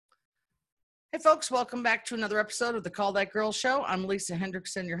Hey folks, welcome back to another episode of the Call That Girl Show. I'm Lisa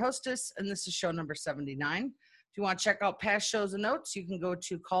Hendrickson, your hostess, and this is show number 79. If you want to check out past shows and notes, you can go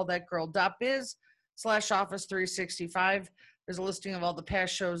to callthatgirl.biz/office365. There's a listing of all the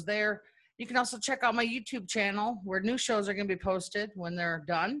past shows there. You can also check out my YouTube channel where new shows are going to be posted when they're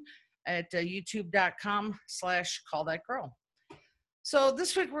done at youtube.com/callthatgirl. So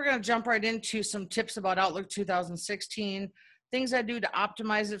this week we're going to jump right into some tips about Outlook 2016, things I do to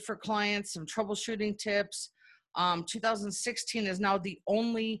optimize it for clients, some troubleshooting tips. 2016 is now the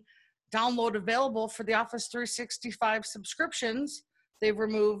only download available for the Office 365 subscriptions. They've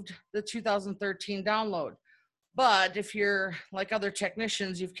removed the 2013 download. But if you're like other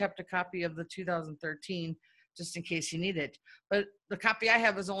technicians, you've kept a copy of the 2013 just in case you need it. But the copy I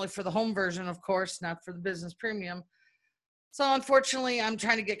have is only for the home version, of course, not for the business premium. So unfortunately, I'm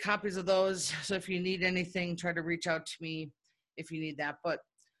trying to get copies of those. So if you need anything, try to reach out to me if you need that. But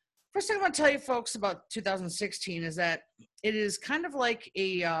first thing I want to tell you folks about 2016 is that it is kind of like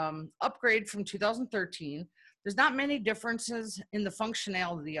a upgrade from 2013. There's not many differences in the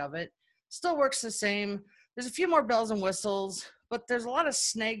functionality of it. Still works the same. There's a few more bells and whistles, but there's a lot of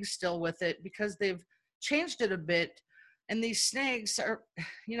snags still with it because they've changed it a bit. And these snags are,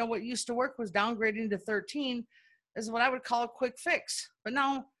 what used to work was downgrading to 13 is what I would call a quick fix. But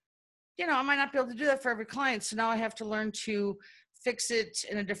now, I might not be able to do that for every client. So now I have to learn to fix it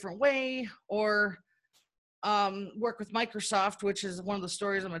in a different way or work with Microsoft, which is one of the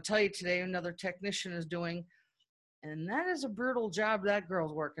stories I'm going to tell you today. Another technician is doing. And that is a brutal job that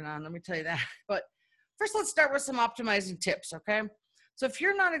girl's working on. Let me tell you that. But first, let's start with some optimizing tips, okay? So if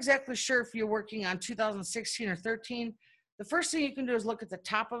you're not exactly sure if you're working on 2016 or 13, the first thing you can do is look at the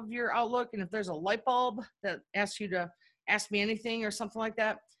top of your Outlook, and if there's a light bulb that asks you to ask me anything or something like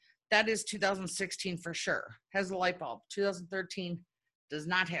that, that is 2016 for sure. Has a light bulb. 2013 does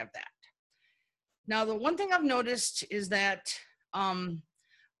not have that. Now, the one thing I've noticed is that I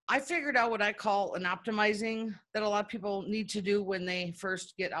figured out what I call an optimizing that a lot of people need to do when they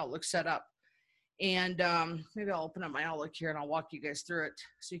first get Outlook set up. And maybe I'll open up my Outlook here and I'll walk you guys through it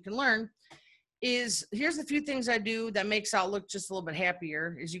so you can learn. Here's a few things I do that makes Outlook just a little bit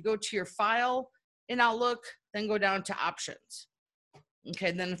happier is you go to your file in Outlook, then go down to options.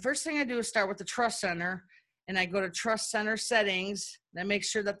 Okay, then the first thing I do is start with the Trust Center, and I go to Trust Center settings, and I make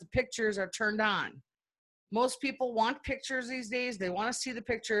sure that the pictures are turned on. Most people want pictures these days. They want to see the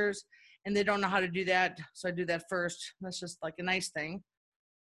pictures, and they don't know how to do that, so I do that first. That's just like a nice thing.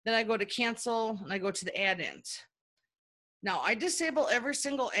 Then I go to cancel, and I go to the add-ins. Now, I disable every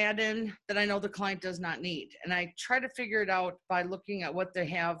single add-in that I know the client does not need, and I try to figure it out by looking at what they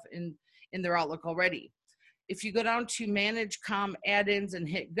have in their Outlook already. If you go down to Manage COM Add-ins and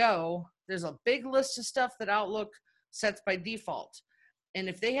hit Go, there's a big list of stuff that Outlook sets by default. And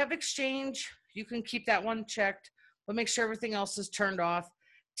if they have Exchange, you can keep that one checked, but make sure everything else is turned off.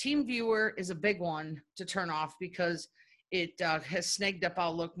 Team Viewer is a big one to turn off because it has snagged up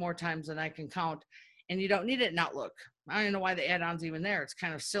Outlook more times than I can count, and you don't need it in Outlook. I don't even know why the add-on's even there. It's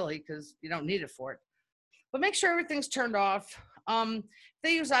kind of silly because you don't need it for it. But make sure everything's turned off. If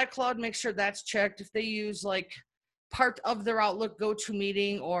they use iCloud, make sure that's checked. If they use like part of their Outlook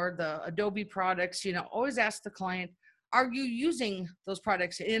GoToMeeting or the Adobe products, always ask the client, are you using those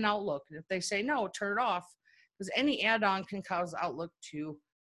products in Outlook? And if they say no, turn it off because any add-on can cause Outlook to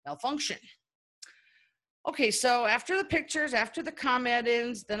malfunction. Okay, so after the pictures, after the COM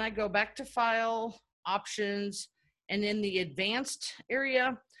add-ins, then I go back to File, Options, and in the Advanced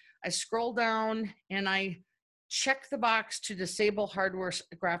area, I scroll down and I check the box to disable hardware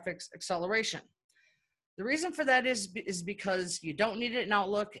graphics acceleration. The reason for that is because you don't need it in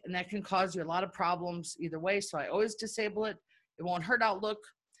Outlook, and that can cause you a lot of problems either way, so I always disable it. It won't hurt Outlook.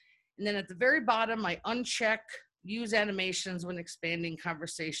 And then at the very bottom, I uncheck Use Animations when expanding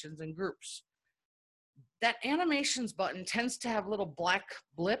conversations and groups. That Animations button tends to have little black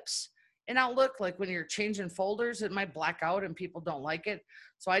blips in Outlook, like when you're changing folders, it might black out and people don't like it.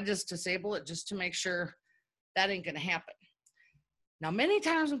 So I just disable it just to make sure that ain't gonna happen. Now, many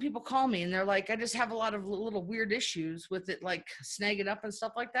times when people call me and they're like, I just have a lot of little weird issues with it, like snagging up and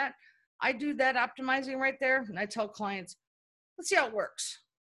stuff like that, I do that optimizing right there, and I tell clients, let's see how it works.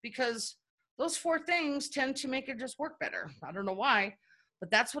 Because those 4 things tend to make it just work better. I don't know why, but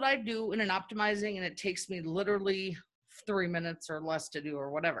that's what I do in an optimizing, and it takes me literally 3 minutes or less to do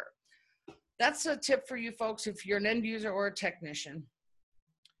or whatever. That's a tip for you folks if you're an end user or a technician.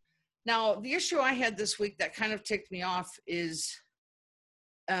 Now, the issue I had this week that kind of ticked me off is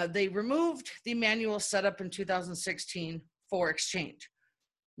they removed the manual setup in 2016 for Exchange.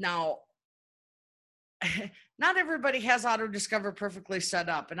 Now, not everybody has auto discover perfectly set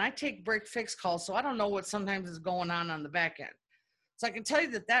up, and I take break fix calls, so I don't know what sometimes is going on the back end. So I can tell you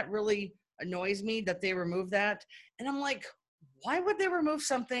that really annoys me that they remove that. And I'm like, why would they remove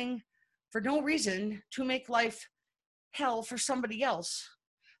something for no reason to make life hell for somebody else?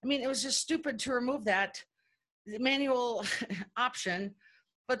 I mean, it was just stupid to remove that manual option.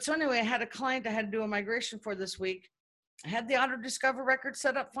 But so anyway, I had a client I had to do a migration for this week. I had the auto discover record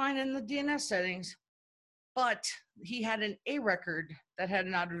set up fine in the DNS settings, but he had an A record that had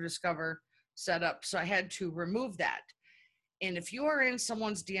an auto discover set up. So I had to remove that. And if you are in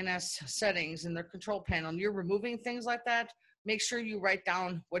someone's DNS settings in their control panel and you're removing things like that, make sure you write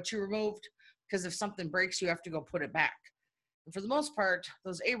down what you removed, because if something breaks, you have to go put it back. And for the most part,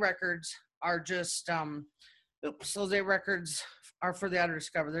 those A records are just, those A records are for the auto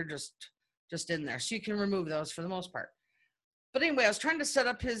discover. They're just in there. So you can remove those for the most part. But anyway, I was trying to set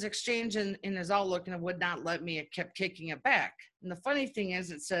up his exchange in his Outlook, and it would not let me. It kept kicking it back. And the funny thing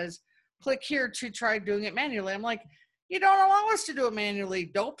is, it says, click here to try doing it manually. I'm like, you don't allow us to do it manually,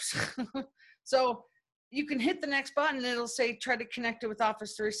 dopes. So you can hit the next button and it'll say, try to connect it with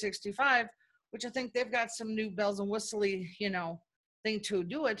Office 365, which I think they've got some new bells and whistly, thing to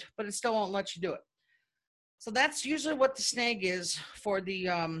do it, but it still won't let you do it. So that's usually what the snag is for the,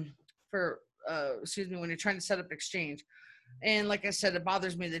 when you're trying to set up Exchange. And like I said, it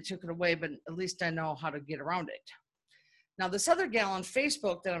bothers me they took it away, but at least I know how to get around it. Now, this other gal on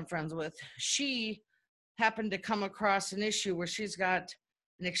Facebook that I'm friends with, she happened to come across an issue where she's got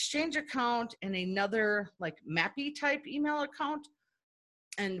an Exchange account and another like Mappy type email account.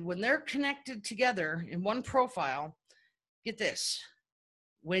 And when they're connected together in one profile, get this,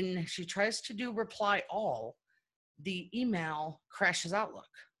 when she tries to do reply all, the email crashes Outlook.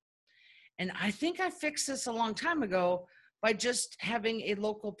 And I think I fixed this a long time ago by just having a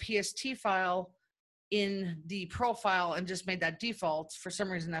local PST file in the profile and just made that default. For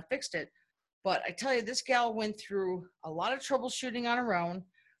some reason, I fixed it. But I tell you, this gal went through a lot of troubleshooting on her own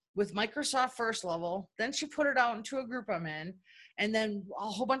with Microsoft First Level. Then she put it out into a group I'm in. And then a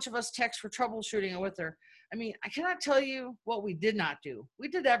whole bunch of us text for troubleshooting it with her. I mean, I cannot tell you what we did not do. We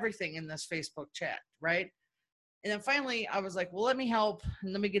did everything in this Facebook chat, right? And then finally, I was like, well, let me help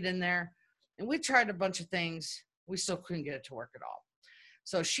and let me get in there. And we tried a bunch of things. We still couldn't get it to work at all.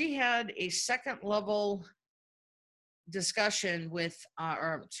 So she had a second level discussion with,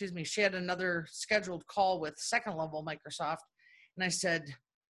 she had another scheduled call with second level Microsoft. And I said,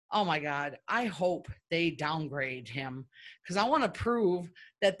 oh my God, I hope they downgrade him, because I want to prove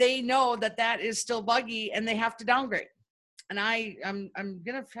that they know that is still buggy and they have to downgrade. And I'm going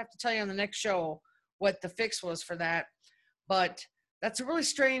to have to tell you on the next show what the fix was for that. But that's a really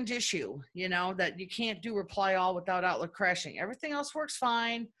strange issue, that you can't do reply all without Outlook crashing. Everything else works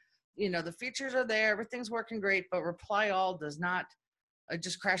fine. The features are there. Everything's working great, but reply all does not. It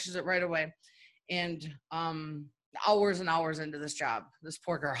just crashes it right away. And hours and hours into this job, this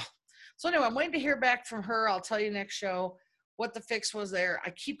poor girl. So anyway, I'm waiting to hear back from her. I'll tell you next show what the fix was there.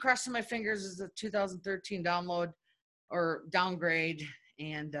 I keep crossing my fingers as the 2013 download or downgrade.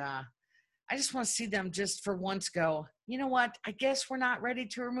 And I just want to see them just for once go, you know what? I guess we're not ready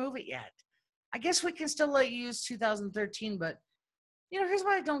to remove it yet. I guess we can still let you use 2013, but here's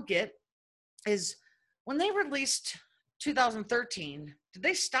what I don't get is when they released 2013, did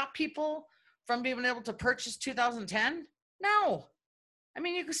they stop people from being able to purchase 2010? No. I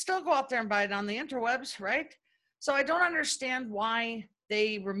mean, you can still go out there and buy it on the interwebs, right? So I don't understand why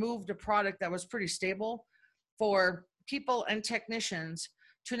they removed a product that was pretty stable for people and technicians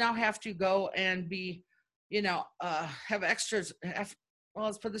to now have to go and be, have extras,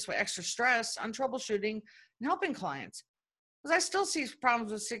 let's put it this way, extra stress on troubleshooting and helping clients. Because I still see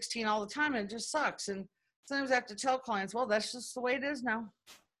problems with 16 all the time, and it just sucks. And sometimes I have to tell clients, well, that's just the way it is now.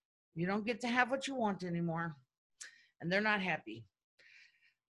 You don't get to have what you want anymore. And they're not happy.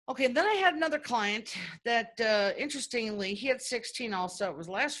 Okay, and then I had another client that, interestingly, he had 16 also. It was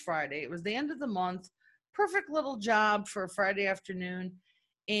last Friday. It was the end of the month. Perfect little job for a Friday afternoon.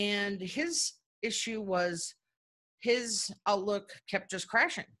 And his issue was his Outlook kept just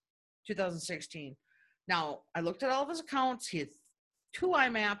crashing, 2016. Now, I looked at all of his accounts. He had 2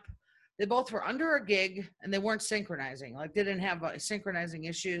 IMAP. They both were under a gig, and they weren't synchronizing. Like, they didn't have synchronizing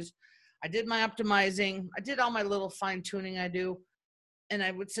issues. I did my optimizing. I did all my little fine-tuning I do. And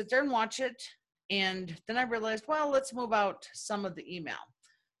I would sit there and watch it. And then I realized, well, let's move out some of the email,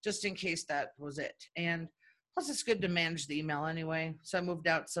 just in case that was it. And plus, it's good to manage the email anyway. So I moved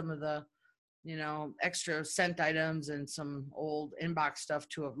out some of the, extra sent items and some old inbox stuff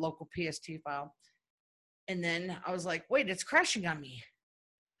to a local PST file. And then I was like, wait, it's crashing on me.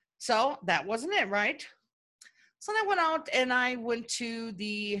 So that wasn't it, right? So then I went out and I went to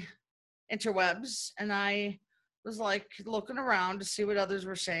the interwebs and I was like looking around to see what others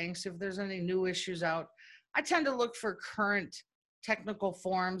were saying, see if there's any new issues out. I tend to look for current technical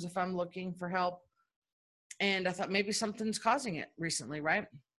forums if I'm looking for help. And I thought maybe something's causing it recently, right?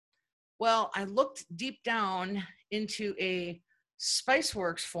 Well, I looked deep down into a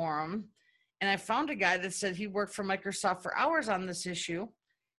Spiceworks forum and I found a guy that said he worked for Microsoft for hours on this issue.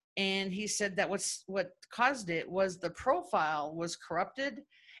 And he said that what caused it was the profile was corrupted. And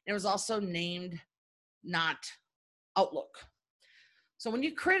it was also named not Outlook. So when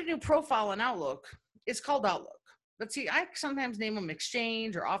you create a new profile in Outlook, it's called Outlook. But see, I sometimes name them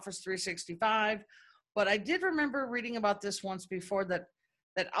Exchange or Office 365. But I did remember reading about this once before that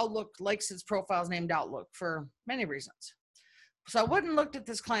Outlook likes its profiles named Outlook for many reasons. So I went and looked at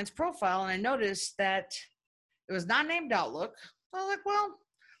this client's profile and I noticed that it was not named Outlook. So I was like, well,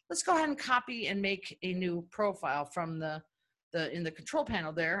 let's go ahead and copy and make a new profile from the in the control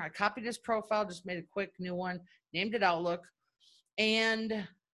panel there. I copied his profile, just made a quick new one, named it Outlook. And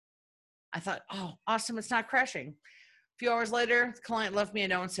I thought, oh, awesome, it's not crashing. A few hours later, the client left me a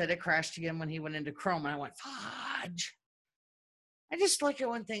note and said it crashed again when he went into Chrome. And I went, fudge. I just like it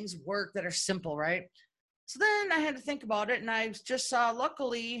when things work that are simple, right? So then I had to think about it, and I just saw,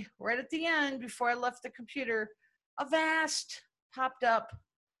 luckily, right at the end, before I left the computer, Avast popped up.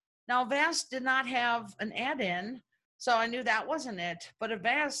 Now, Avast did not have an add-in, so I knew that wasn't it, but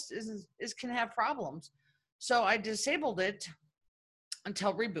Avast can have problems. So I disabled it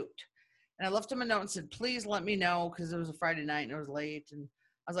until reboot. And I left him a note and said, please let me know, because it was a Friday night and it was late. And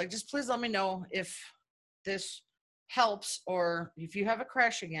I was like, just please let me know if this helps or if you have a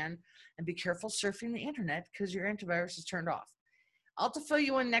crash again, and be careful surfing the internet because your antivirus is turned off. I'll have to fill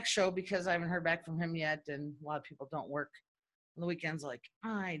you in next show because I haven't heard back from him yet, and a lot of people don't work on the weekends like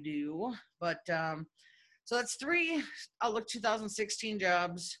I do. But so that's 3 Outlook 2016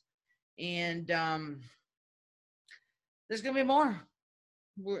 jobs, and there's going to be more.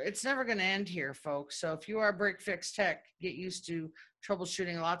 It's never going to end here, folks. So if you are break fix tech, get used to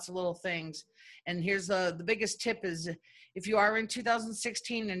troubleshooting lots of little things. And here's the biggest tip is, if you are in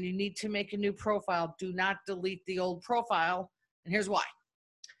 2016 and you need to make a new profile, do not delete the old profile. And here's why.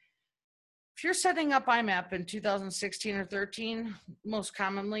 If you're setting up IMAP in 2016 or 13, most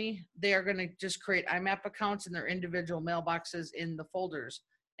commonly, they are going to just create IMAP accounts in their individual mailboxes in the folders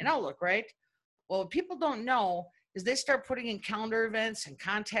in Outlook, right? Well, what people don't know is they start putting in calendar events and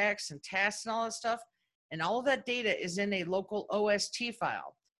contacts and tasks and all that stuff, and all of that data is in a local OST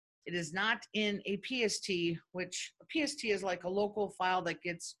file. It is not in a PST, which a PST is like a local file that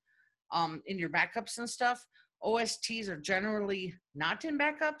gets in your backups and stuff. OSTs are generally not in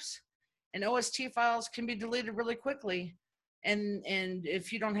backups, and OST files can be deleted really quickly. And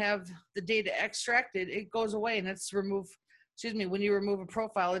if you don't have the data extracted, it goes away and it's removed. Excuse me, when you remove a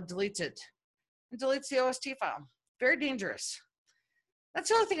profile, it deletes it. It deletes the OST file. Very dangerous. That's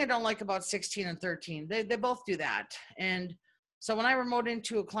the only thing I don't like about 16 and 13. They both do that. And so when I remote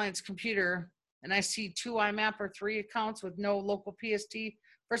into a client's computer and I see 2 IMAP or 3 accounts with no local PST,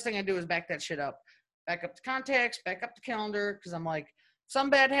 first thing I do is back that shit up. Back up the contacts, back up the calendar, because I'm like, some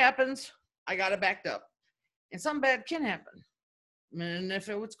bad happens, I got it backed up. And some bad can happen. And if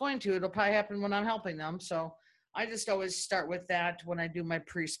it's going to, it'll probably happen when I'm helping them. So I just always start with that when I do my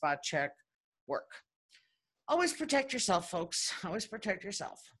pre-spot check work. Always protect yourself, folks. Always protect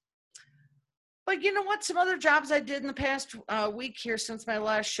yourself. But you know what? Some other jobs I did in the past week here since my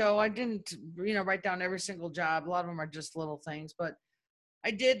last show, I didn't, write down every single job. A lot of them are just little things. But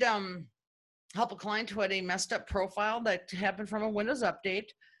I did help a client who had a messed up profile that happened from a Windows update.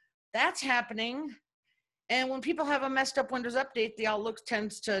 That's happening. And when people have a messed up Windows update, the Outlook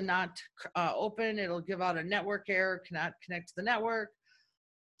tends to not open. It'll give out a network error, cannot connect to the network.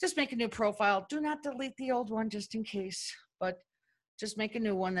 Just make a new profile. Do not delete the old one just in case, but just make a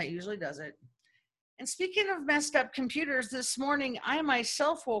new one. That usually does it. And speaking of messed up computers, this morning, I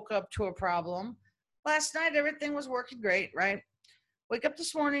myself woke up to a problem. Last night, everything was working great, right? Wake up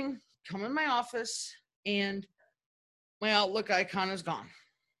this morning, come in my office, and my Outlook icon is gone.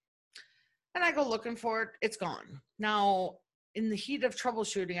 And I go looking for it. It's gone. Now, in the heat of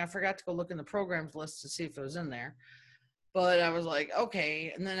troubleshooting, I forgot to go look in the programs list to see if it was in there. But I was like,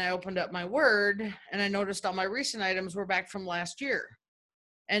 okay. And then I opened up my Word and I noticed all my recent items were back from last year.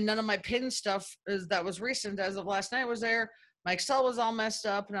 And none of my pin stuff that was recent as of last night was there. My Excel was all messed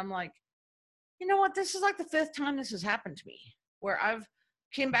up. And I'm like, you know what? This is like the 5th time this has happened to me, where I've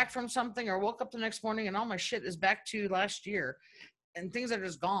came back from something or woke up the next morning and all my shit is back to last year and things are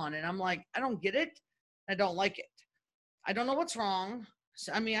just gone. And I'm like, I don't get it. I don't like it. I don't know what's wrong.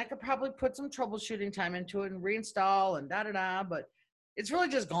 So, I mean, I could probably put some troubleshooting time into it and reinstall and da-da-da, but it's really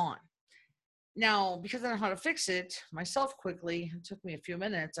just gone. Now, because I know how to fix it myself quickly, it took me a few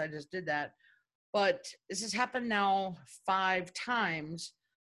minutes. I just did that. But this has happened now 5 times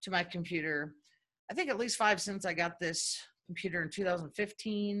to my computer. I think at least 5 since I got this computer in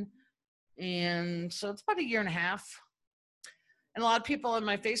 2015. And so it's about a year and a half. And a lot of people in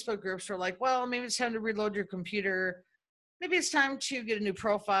my Facebook groups were like, well, maybe it's time to reload your computer. Maybe it's time to get a new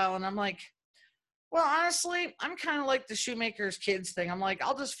profile. And I'm like, well, honestly, I'm kind of like the shoemaker's kids thing. I'm like,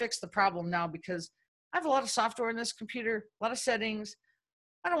 I'll just fix the problem now because I have a lot of software in this computer, a lot of settings.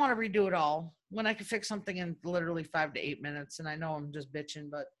 I don't want to redo it all when I can fix something in literally 5 to 8 minutes. And I know I'm just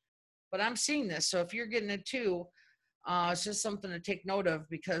bitching, but I'm seeing this. So if you're getting it too, it's just something to take note of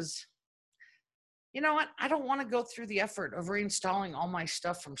because you know what? I don't want to go through the effort of reinstalling all my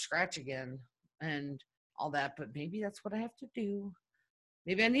stuff from scratch again and all that, but maybe that's what I have to do.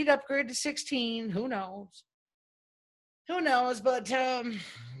 Maybe I need to upgrade to 16. Who knows? Who knows? But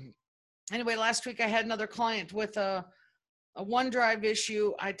anyway, last week I had another client with a OneDrive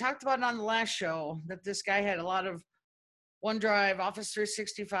issue. I talked about it on the last show that this guy had a lot of OneDrive, Office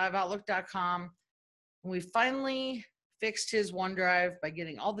 365, Outlook.com. And we finally fixed his OneDrive by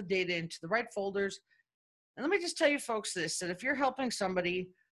getting all the data into the right folders. And let me just tell you folks this, that if you're helping somebody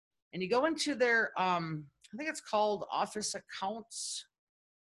and you go into their, I think it's called Office Accounts.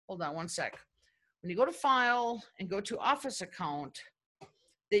 Hold on one sec. When you go to File and go to Office Account,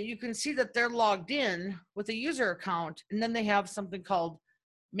 that you can see that they're logged in with a user account, and then they have something called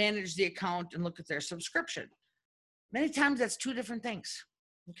Manage the Account and look at their subscription. Many times that's 2 different things,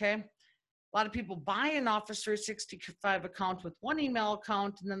 okay? A lot of people buy an Office 365 account with one email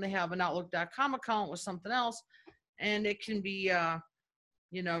account, and then they have an Outlook.com account with something else, and it can be,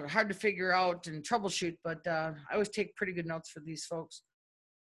 you know, hard to figure out and troubleshoot, but I always take pretty good notes for these folks.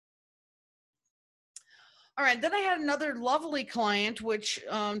 All right, then I had another lovely client, which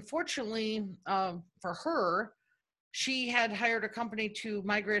unfortunately for her, she had hired a company to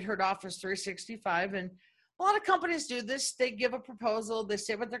migrate her to Office 365. And a lot of companies do this. They give a proposal, they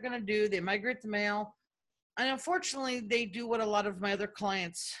say what they're going to do, they migrate the mail. And unfortunately, they do what a lot of my other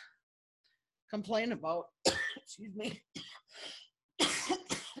clients complain about. Excuse me.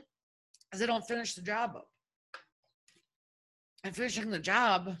 Is they don't finish the job up. And finishing the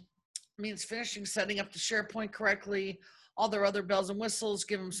job means finishing setting up the SharePoint correctly, all their other bells and whistles,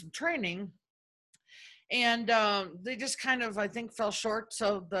 give them some training. And they just kind of, I think, fell short.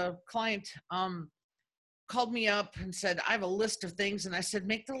 So the client called me up and said, I have a list of things. And I said,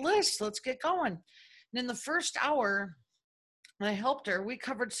 make the list, let's get going. And in the first hour, I helped her. We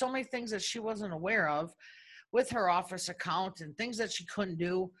covered so many things that she wasn't aware of with her Office account and things that she couldn't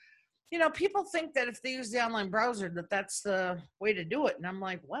do. You know, people think that if they use the online browser, that that's the way to do it. And I'm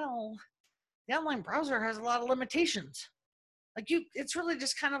like, well, the online browser has a lot of limitations. Like it's really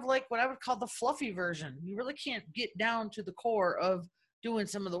just kind of like what I would call the fluffy version. You really can't get down to the core of doing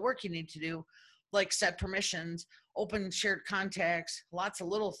some of the work you need to do, like set permissions, open shared contacts, lots of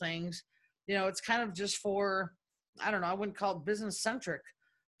little things. You know, it's kind of just for, I don't know, I wouldn't call it business centric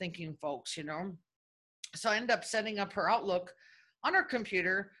thinking folks, you know. So I ended up setting up her Outlook on her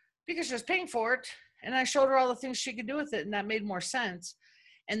computer because she was paying for it. And I showed her all the things she could do with it, and that made more sense.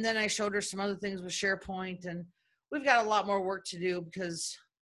 And then I showed her some other things with SharePoint, and we've got a lot more work to do because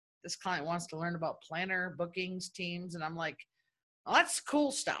this client wants to learn about Planner, bookings, Teams, and I'm like, well, that's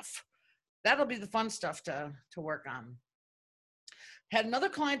cool stuff. That'll be the fun stuff to work on. Had another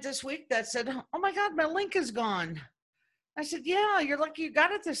client this week that said, oh my God, my link is gone. I said, yeah, you're lucky you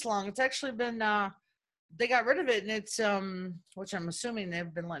got it this long. It's actually been, they got rid of it, and it's, which I'm assuming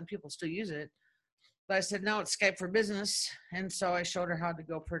they've been letting people still use it. But I said, no, it's Skype for Business. And so I showed her how to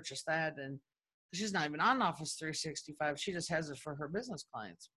go purchase that. And she's not even on Office 365. She just has it for her business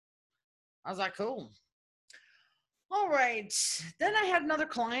clients. I was like, cool. All right. Then I had another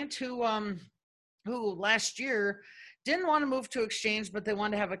client who last year didn't want to move to Exchange, but they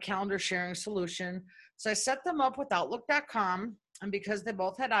wanted to have a calendar sharing solution. So I set them up with Outlook.com. And because they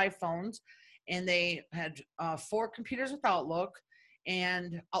both had iPhones and they had 4 computers with Outlook,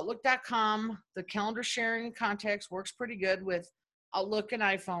 and Outlook.com, the calendar sharing contacts works pretty good with Outlook and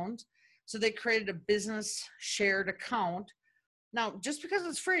iPhones. So they created a business shared account. Now, just because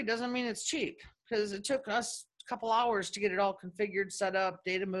it's free doesn't mean it's cheap, because it took us a couple hours to get it all configured, set up,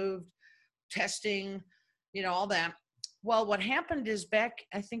 data moved, testing, you know, all that. Well, what happened is back,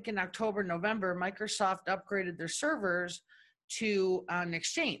 I think in October, November, Microsoft upgraded their servers to an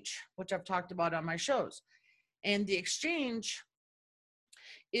Exchange, which I've talked about on my shows. And the Exchange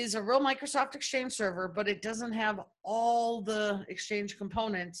is a real Microsoft Exchange server, but it doesn't have all the Exchange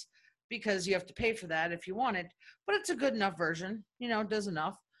components because you have to pay for that if you want it. But it's a good enough version, it does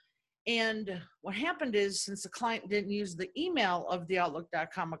enough. And what happened is, since the client didn't use the email of the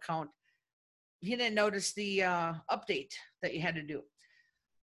Outlook.com account, he didn't notice the update that you had to do.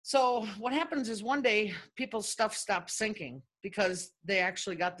 So what happens is one day people's stuff stopped syncing because they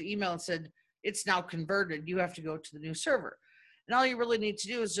actually got the email and said, it's now converted. You have to go to the new server. And all you really need to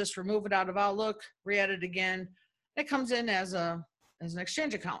do is just remove it out of Outlook, re-add it again. It comes in as an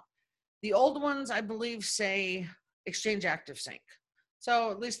Exchange account. The old ones, I believe, say Exchange Active Sync. So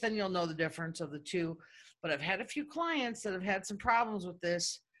at least then you'll know the difference of the two. But I've had a few clients that have had some problems with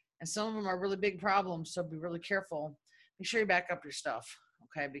this, and some of them are really big problems. So be really careful. Make sure you back up your stuff,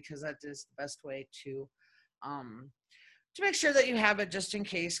 okay? Because that is the best way to make sure that you have it just in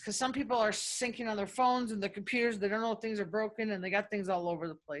case. Because some people are syncing on their phones and their computers. They don't know if things are broken, and they got things all over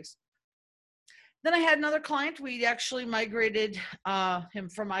the place. Then I had another client. We actually migrated him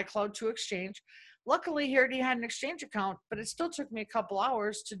from iCloud to Exchange. Luckily, he already had an Exchange account, but it still took me a couple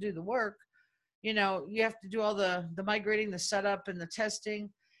hours to do the work. You have to do all the migrating, the setup, and the testing,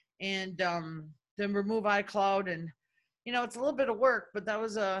 and then remove iCloud. And, it's a little bit of work, but that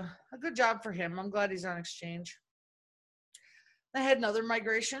was a good job for him. I'm glad he's on Exchange. I had another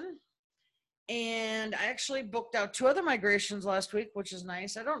migration, and I actually booked out 2 other migrations last week, which is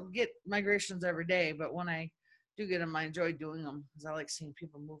nice. I don't get migrations every day, but when I do get them, I enjoy doing them because I like seeing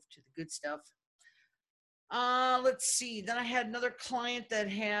people move to the good stuff. Let's see. Then I had another client that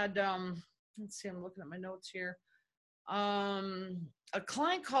had, let's see, I'm looking at my notes here. A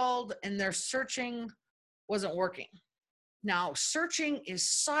client called and their searching wasn't working. Now, searching is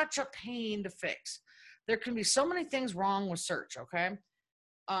such a pain to fix. There can be so many things wrong with search, okay?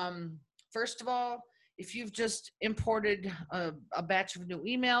 First of all, if you've just imported a batch of new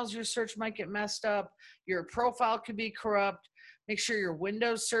emails, your search might get messed up. Your profile could be corrupt. Make sure your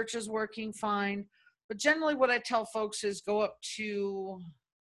Windows search is working fine. But generally what I tell folks is go up to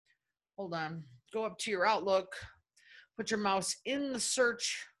your Outlook, put your mouse in the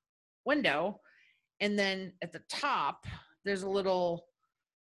search window, and then at the top, there's a little,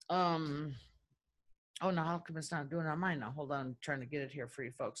 oh no, how come it's not doing it on mine now? Hold on, I'm trying to get it here for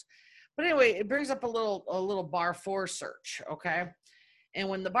you folks. But anyway, it brings up a little bar for search, okay? And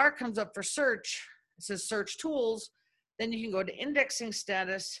when the bar comes up for search, it says search tools, then you can go to indexing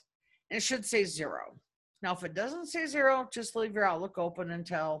status, and it should say 0. Now, if it doesn't say 0, just leave your Outlook open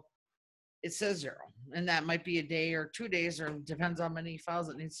until it says 0. And that might be a day or 2 days, or depends on how many files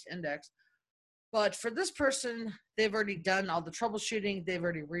it needs to index. But for this person, they've already done all the troubleshooting. They've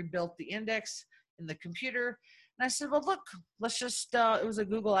already rebuilt the index in the computer. And I said, well, look, let's just, it was a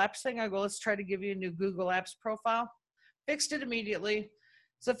Google Apps thing. I go, let's try to give you a new Google Apps profile. Fixed it immediately.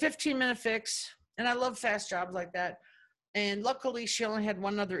 It's a 15-minute fix. And I love fast jobs like that. And luckily, she only had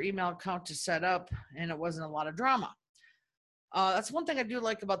one other email account to set up, and it wasn't a lot of drama. That's one thing I do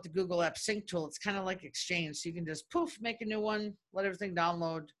like about the Google Apps Sync tool. It's kind of like Exchange. So you can just poof, make a new one, let everything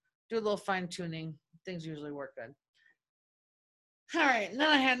download, do a little fine tuning. Things usually work good. All right, and then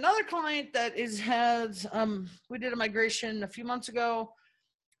I had another client that we did a migration a few months ago.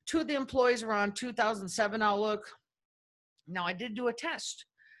 2 of the employees were on 2007 Outlook. Now I did do a test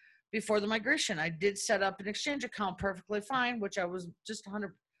before the migration. I did set up an Exchange account perfectly fine, which I was just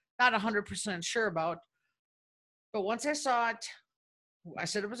not 100% sure about. But once I saw it, I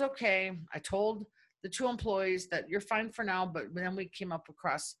said it was okay. I told the 2 employees that you're fine for now, but then we came up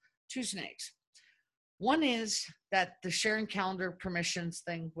across 2 snags. One is that the sharing calendar permissions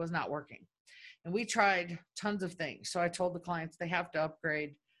thing was not working. And we tried tons of things. So I told the clients they have to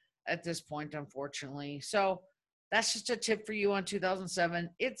upgrade at this point, unfortunately. So that's just a tip for you on 2007.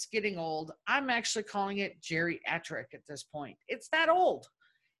 It's getting old. I'm actually calling it geriatric at this point. It's that old.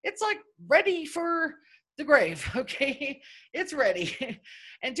 It's like ready for the grave, okay? It's ready.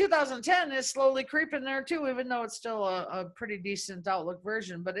 And 2010 is slowly creeping there too, even though it's still a pretty decent Outlook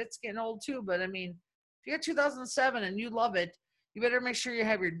version, but it's getting old too. But I mean, if you got 2007 and you love it, you better make sure you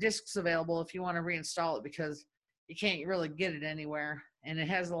have your discs available if you want to reinstall it, because you can't really get it anywhere and it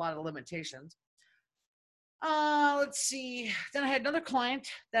has a lot of limitations. Let's see. Then I had another client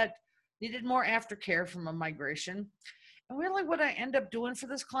that needed more aftercare from a migration. And really what I ended up doing for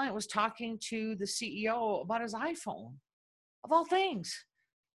this client was talking to the CEO about his iPhone, of all things.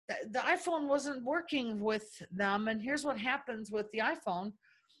 The iPhone wasn't working with them. And here's what happens with the iPhone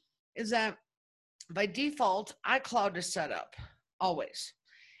is that by default, iCloud is set up always.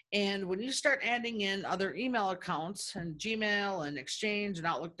 And when you start adding in other email accounts and Gmail and Exchange and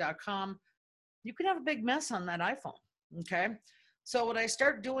Outlook.com, you can have a big mess on that iPhone, okay? So what I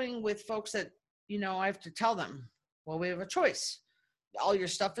start doing with folks that, I have to tell them, well, we have a choice. All your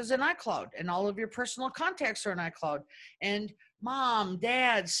stuff is in iCloud and all of your personal contacts are in iCloud. And mom,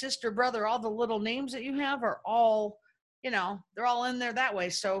 dad, sister, brother, all the little names that you have are all, they're all in there that way.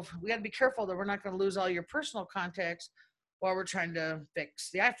 So we got to be careful that we're not going to lose all your personal contacts while we're trying to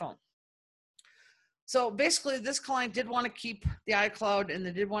fix the iPhone. So basically, this client did want to keep the iCloud and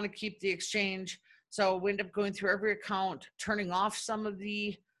they did want to keep the Exchange. So we ended up going through every account, turning off some of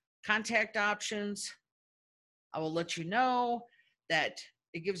the contact options. I will let you know that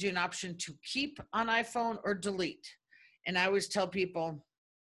it gives you an option to keep on iPhone or delete. And I always tell people,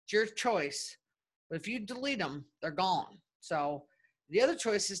 it's your choice. But if you delete them, they're gone. So the other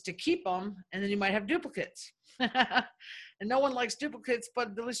choice is to keep them, and then you might have duplicates. And no one likes duplicates, but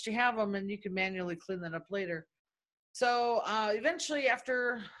at least you have them and you can manually clean that up later. So eventually,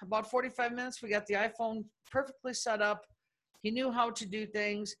 after about 45 minutes, we got the iPhone perfectly set up. He knew how to do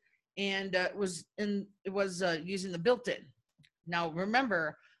things, and it was using the built-in. Now,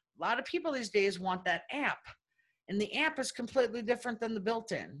 remember, a lot of people these days want that app, and the app is completely different than the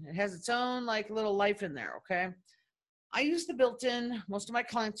built-in. It has its own little life in there, okay? I use the built-in. Most of my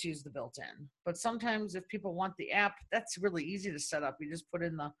clients use the built-in, but sometimes if people want the app, that's really easy to set up. You just put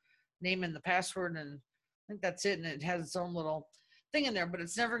in the name and the password, and I think that's it, and it has its own little thing in there, but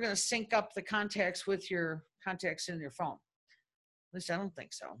it's never going to sync up the contacts with your contacts in your phone. At least I don't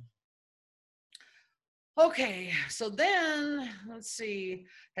think so. Okay, so then, let's see,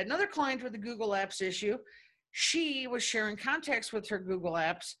 had another client with a Google Apps issue. She was sharing contacts with her Google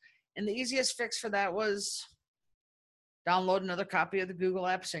Apps, and the easiest fix for that was download another copy of the Google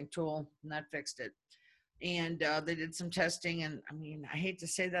App Sync tool, and that fixed it. And they did some testing, and I mean, I hate to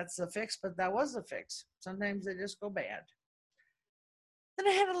say that's the fix, but that was the fix. Sometimes they just go bad. Then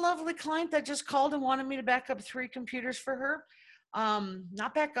I had a lovely client that just called and wanted me to back up 3 computers for her.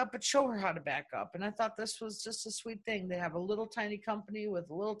 Not back up, but show her how to back up. And I thought this was just a sweet thing. They have a little tiny company with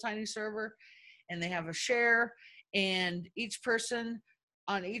a little tiny server, and they have a share, and each person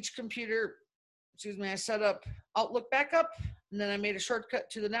on each computer, I set up Outlook backup, and then I made a shortcut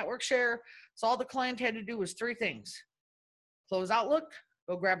to the network share. So all the client had to do was 3 things. Close Outlook,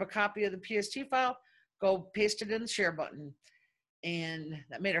 go grab a copy of the PST file, go paste it in the share button. And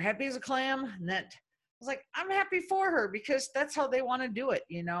that made her happy as a clam. And that was like, I'm happy for her because that's how they want to do it.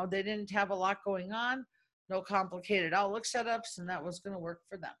 They didn't have a lot going on, no complicated Outlook setups, and that was going to work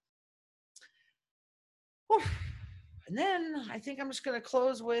for them. Whew. And then I think I'm just going to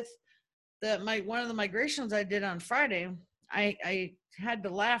close with one of the migrations I did on Friday. I had to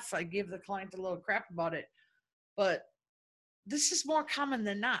laugh. I gave the client a little crap about it, but this is more common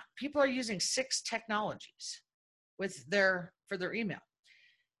than not. People are using 6 technologies for their email.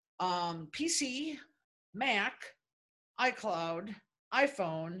 PC, Mac, iCloud,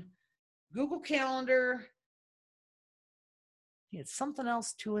 iPhone, Google Calendar. He had something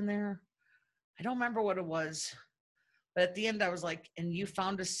else too in there. I don't remember what it was. But at the end, I was like, and you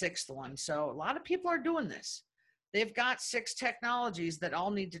found a 6th one. So a lot of people are doing this. They've got 6 technologies that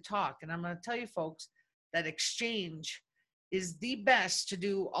all need to talk. And I'm going to tell you, folks, that Exchange is the best to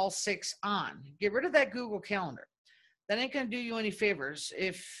do all 6 on. Get rid of that Google Calendar. That ain't going to do you any favors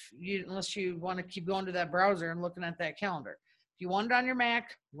unless you want to keep going to that browser and looking at that calendar. If you want it on your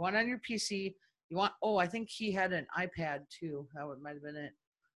Mac, you want it on your PC, I think he had an iPad too. That might have been it.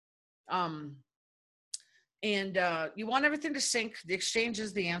 And you want everything to sync. The Exchange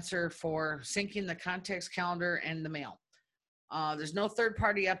is the answer for syncing the contacts calendar and the mail. There's no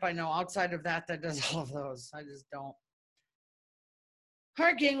third-party app I know outside of that does all of those. I just don't. All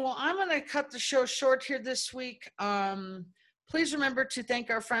right, gang. Well, I'm going to cut the show short here this week. Please remember to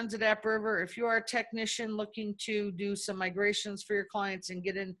thank our friends at AppRiver. If you are a technician looking to do some migrations for your clients and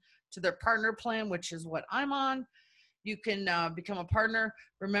get into their partner plan, which is what I'm on, you can become a partner.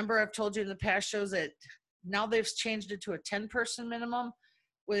 Remember, I've told you in the past shows that now they've changed it to a 10-person minimum.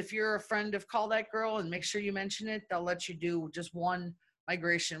 If you're a friend of Call That Girl and make sure you mention it, they'll let you do just one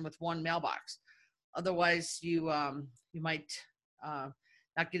migration with one mailbox. Otherwise, you might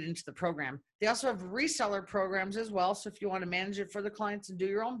not get into the program. They also have reseller programs as well. So if you want to manage it for the clients and do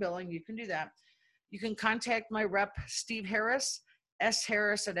your own billing, you can do that. You can contact my rep, Steve Harris,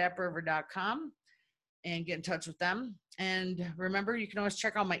 sharris@appriver.com, and get in touch with them. And remember, you can always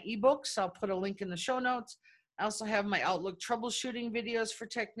check out my ebooks. I'll put a link in the show notes. I also have my Outlook troubleshooting videos for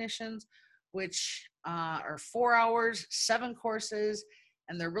technicians, which are 4 hours, 7 courses,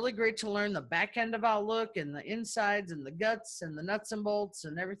 and they're really great to learn the back end of Outlook and the insides and the guts and the nuts and bolts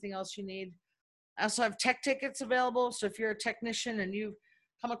and everything else you need. I also have tech tickets available. So if you're a technician and you've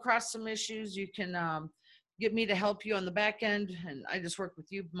come across some issues, you can get me to help you on the back end, and I just work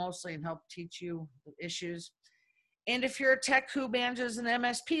with you mostly and help teach you the issues. And if you're a tech who manages an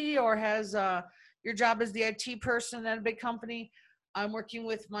MSP or has your job as the IT person at a big company, I'm working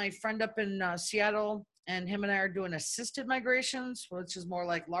with my friend up in Seattle, and him and I are doing assisted migrations, which is more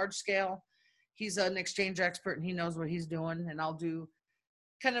like large scale. He's an Exchange expert and he knows what he's doing, and I'll do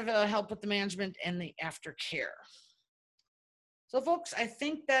kind of help with the management and the aftercare. So folks, I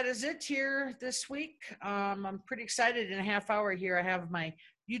think that is it here this week. I'm pretty excited. In a half hour here, I have my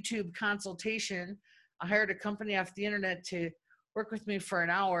YouTube consultation. I hired a company off the internet to work with me for an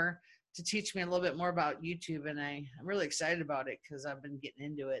hour to teach me a little bit more about YouTube. And I'm really excited about it because I've been getting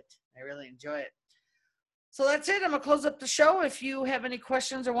into it. I really enjoy it. So that's it. I'm going to close up the show. If you have any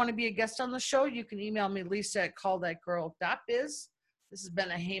questions or want to be a guest on the show, you can email me, lisa@callthatgirl.biz. This has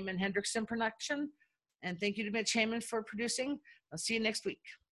been a Heyman Hendrickson production. And thank you to Mitch Heyman for producing. I'll see you next week.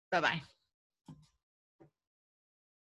 Bye-bye.